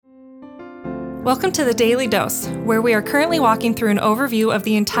Welcome to the Daily Dose, where we are currently walking through an overview of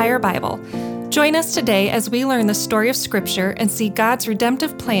the entire Bible. Join us today as we learn the story of Scripture and see God's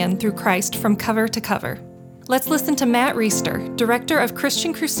redemptive plan through Christ from cover to cover. Let's listen to Matt Reisetter, Director of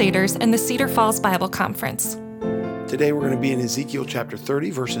Christian Crusaders and the Cedar Falls Bible Conference. Today we're going to be in Ezekiel chapter 30,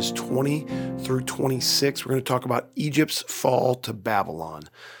 verses 20 through 26. We're going to talk about Egypt's fall to Babylon.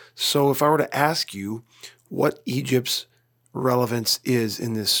 So if I were to ask you what Egypt's relevance is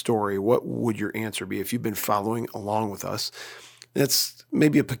in this story, what would your answer be if you've been following along with us? That's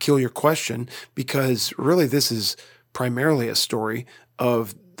maybe a peculiar question because really this is primarily a story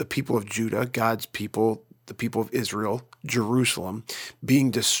of the people of Judah, God's people, the people of Israel, Jerusalem, being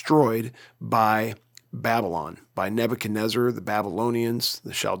destroyed by Babylon, by Nebuchadnezzar, the Babylonians,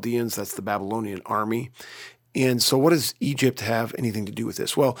 the Chaldeans, that's the Babylonian army. And so what does Egypt have anything to do with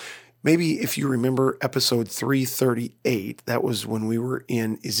this? Well, maybe if you remember episode 338, that was when we were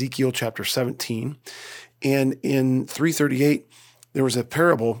in Ezekiel chapter 17. And in 338, there was a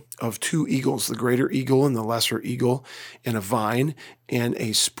parable of two eagles, the greater eagle and the lesser eagle, and a vine and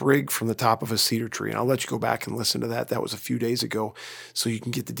a sprig from the top of a cedar tree. And I'll let you go back and listen to that. That was a few days ago, so you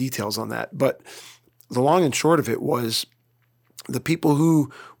can get the details on that. But the long and short of it was the people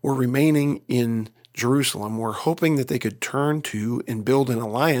who were remaining in Jerusalem were hoping that they could turn to and build an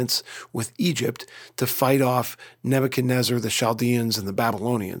alliance with Egypt to fight off Nebuchadnezzar, the Chaldeans, and the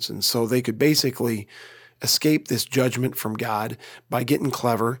Babylonians. And so they could basically escape this judgment from God by getting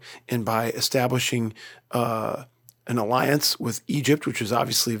clever and by establishing an alliance with Egypt, which was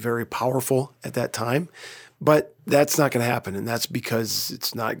obviously very powerful at that time. But that's not going to happen, and that's because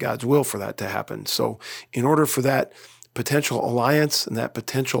it's not God's will for that to happen. So in order for that potential alliance and that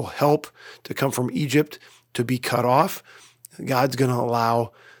potential help to come from Egypt to be cut off, God's going to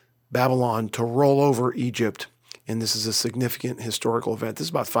allow Babylon to roll over Egypt. And this is a significant historical event. This is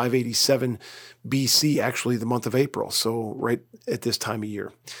about 587 BC, actually the month of April, so right at this time of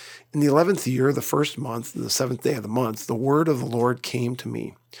year. In the 11th year, the first month, the 7th day of the month, the word of the Lord came to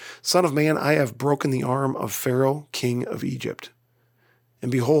me. Son of man, I have broken the arm of Pharaoh, king of Egypt. And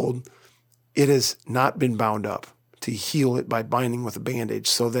behold, it has not been bound up, to heal it by binding with a bandage,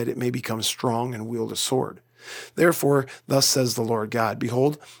 so that it may become strong and wield a sword. Therefore, thus says the Lord God,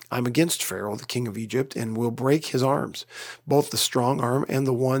 behold, I am against Pharaoh, the king of Egypt, and will break his arms, both the strong arm and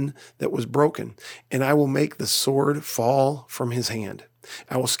the one that was broken, and I will make the sword fall from his hand.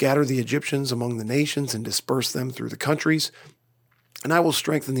 I will scatter the Egyptians among the nations and disperse them through the countries, and I will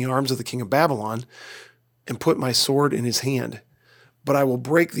strengthen the arms of the king of Babylon and put my sword in his hand. But I will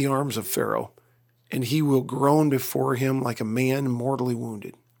break the arms of Pharaoh, and he will groan before him like a man mortally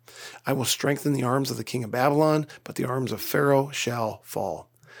wounded. I will strengthen the arms of the king of Babylon, but the arms of Pharaoh shall fall.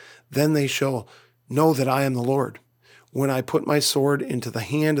 Then they shall know that I am the Lord, when I put my sword into the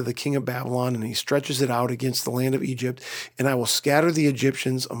hand of the king of Babylon, and he stretches it out against the land of Egypt, and I will scatter the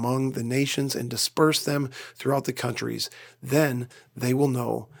Egyptians among the nations and disperse them throughout the countries. Then they will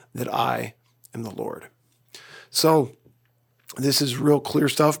know that I am the Lord. So this is real clear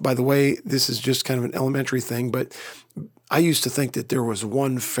stuff. By the way, this is just kind of an elementary thing, but I used to think that there was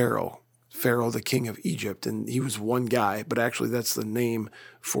one Pharaoh, the king of Egypt, and he was one guy, but actually that's the name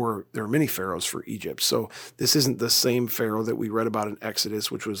for, there are many pharaohs for Egypt. So this isn't the same Pharaoh that we read about in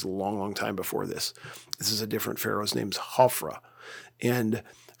Exodus, which was a long, long time before this. This is a different Pharaoh. His name's Hophra. And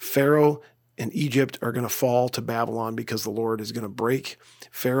Pharaoh and Egypt are going to fall to Babylon because the Lord is going to break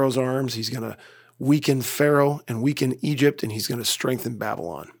Pharaoh's arms. He's going to weaken Pharaoh and weaken Egypt, and he's going to strengthen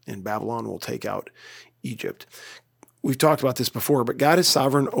Babylon, and Babylon will take out Egypt. We've talked about this before, but God is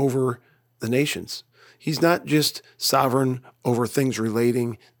sovereign over the nations. He's not just sovereign over things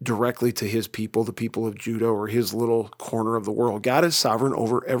relating directly to his people, the people of Judah, or his little corner of the world. God is sovereign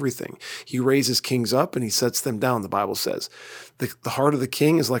over everything. He raises kings up and he sets them down, the Bible says. The heart of the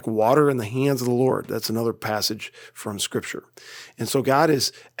king is like water in the hands of the Lord. That's another passage from Scripture. And so God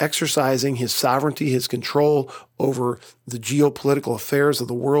is exercising his sovereignty, his control over the geopolitical affairs of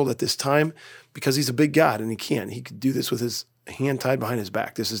the world at this time because he's a big God and he can. He could do this with his hand tied behind his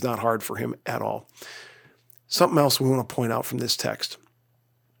back. This is not hard for him at all. Something else we want to point out from this text.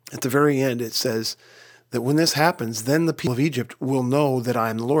 At the very end, it says that when this happens, then the people of Egypt will know that I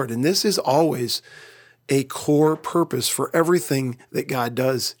am the Lord. And this is always a core purpose for everything that God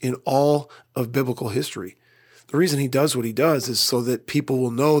does in all of biblical history. The reason he does what he does is so that people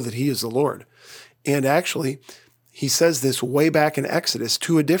will know that he is the Lord. And actually, he says this way back in Exodus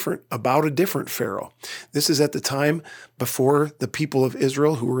about a different Pharaoh. This is at the time before the people of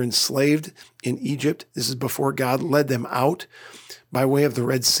Israel who were enslaved in Egypt. This is before God led them out by way of the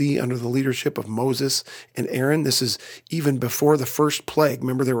Red Sea under the leadership of Moses and Aaron. This is even before the first plague.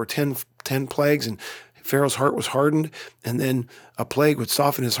 Remember, there were 10 plagues, and Pharaoh's heart was hardened, and then a plague would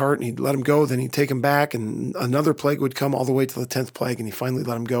soften his heart, and he'd let him go. Then he'd take him back, and another plague would come all the way to the 10th plague, and he finally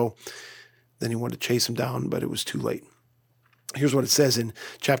let him go. Then he wanted to chase him down, but it was too late. Here's what it says in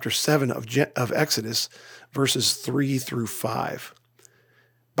chapter 7 of Exodus, verses 3 through 5.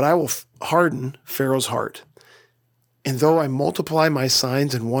 But I will harden Pharaoh's heart, and though I multiply my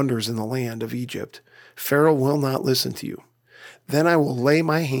signs and wonders in the land of Egypt, Pharaoh will not listen to you. Then I will lay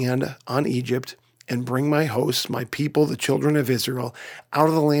my hand on Egypt and bring my hosts, my people, the children of Israel, out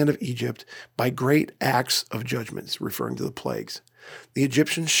of the land of Egypt by great acts of judgments, referring to the plagues. The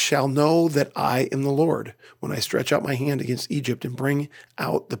Egyptians shall know that I am the Lord when I stretch out my hand against Egypt and bring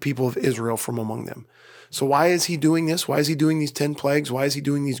out the people of Israel from among them. So why is he doing this? Why is he doing these 10 plagues? Why is he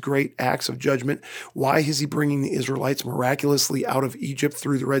doing these great acts of judgment? Why is he bringing the Israelites miraculously out of Egypt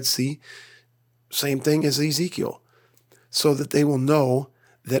through the Red Sea? Same thing as Ezekiel, so that they will know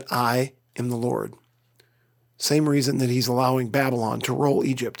that I am the Lord. Same reason that he's allowing Babylon to roll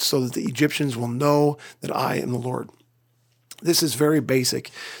Egypt, so that the Egyptians will know that I am the Lord. This is very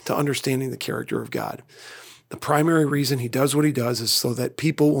basic to understanding the character of God. The primary reason he does what he does is so that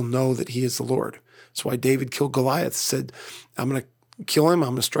people will know that he is the Lord. That's why David killed Goliath, said, I'm going to kill him, I'm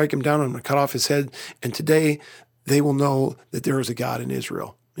going to strike him down, I'm going to cut off his head, and today they will know that there is a God in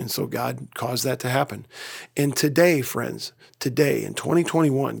Israel. And so God caused that to happen. And today, friends, today in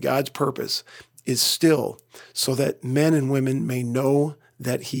 2021, God's purpose is still so that men and women may know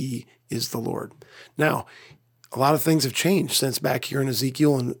that he is the Lord. Now, a lot of things have changed since back here in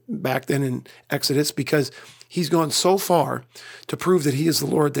Ezekiel and back then in Exodus, because he's gone so far to prove that he is the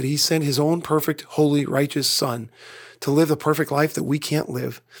Lord that he sent his own perfect, holy, righteous Son to live the perfect life that we can't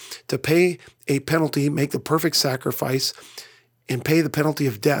live, to pay a penalty, make the perfect sacrifice, and pay the penalty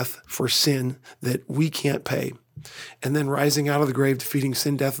of death for sin that we can't pay. And then rising out of the grave, defeating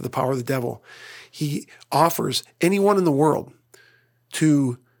sin, death, and the power of the devil. He offers anyone in the world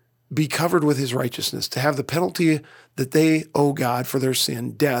to be covered with his righteousness, to have the penalty that they owe God for their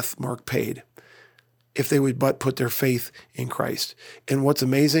sin, death, mark paid, if they would but put their faith in Christ. And what's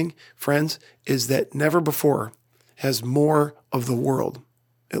amazing, friends, is that never before has more of the world,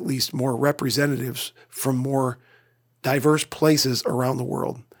 at least more representatives from more diverse places around the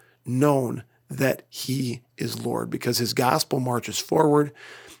world, known that he is Lord, because his gospel marches forward.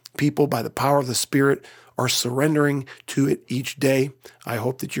 People, by the power of the Spirit, are surrendering to it each day. I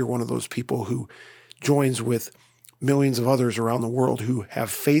hope that you're one of those people who joins with millions of others around the world who have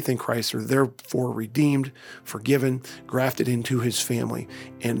faith in Christ, are therefore redeemed, forgiven, grafted into his family,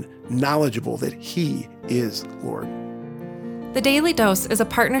 and knowledgeable that he is Lord. The Daily Dose is a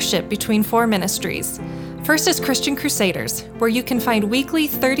partnership between 4 ministries. First is Christian Crusaders, where you can find weekly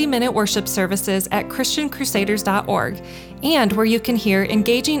 30-minute worship services at christiancrusaders.org, and where you can hear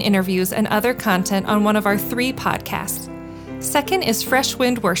engaging interviews and other content on one of our 3 podcasts. Second is Fresh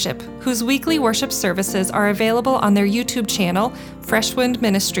Wind Worship, whose weekly worship services are available on their YouTube channel, Fresh Wind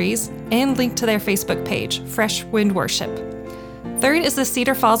Ministries, and linked to their Facebook page, Fresh Wind Worship. Third is the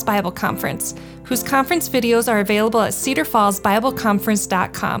Cedar Falls Bible Conference, whose conference videos are available at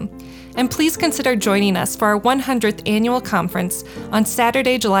cedarfallsbibleconference.com. And please consider joining us for our 100th annual conference on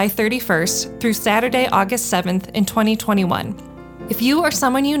Saturday, July 31st through Saturday, August 7th in 2021. If you or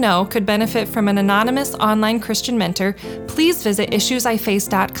someone you know could benefit from an anonymous online Christian mentor, please visit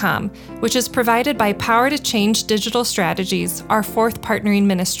issuesiface.com, which is provided by Power to Change Digital Strategies, our 4th partnering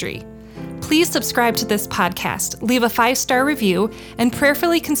ministry. Please subscribe to this podcast, leave a 5-star review, and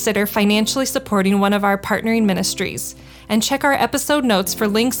prayerfully consider financially supporting one of our partnering ministries. And check our episode notes for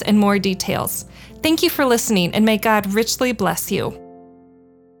links and more details. Thank you for listening, and may God richly bless you.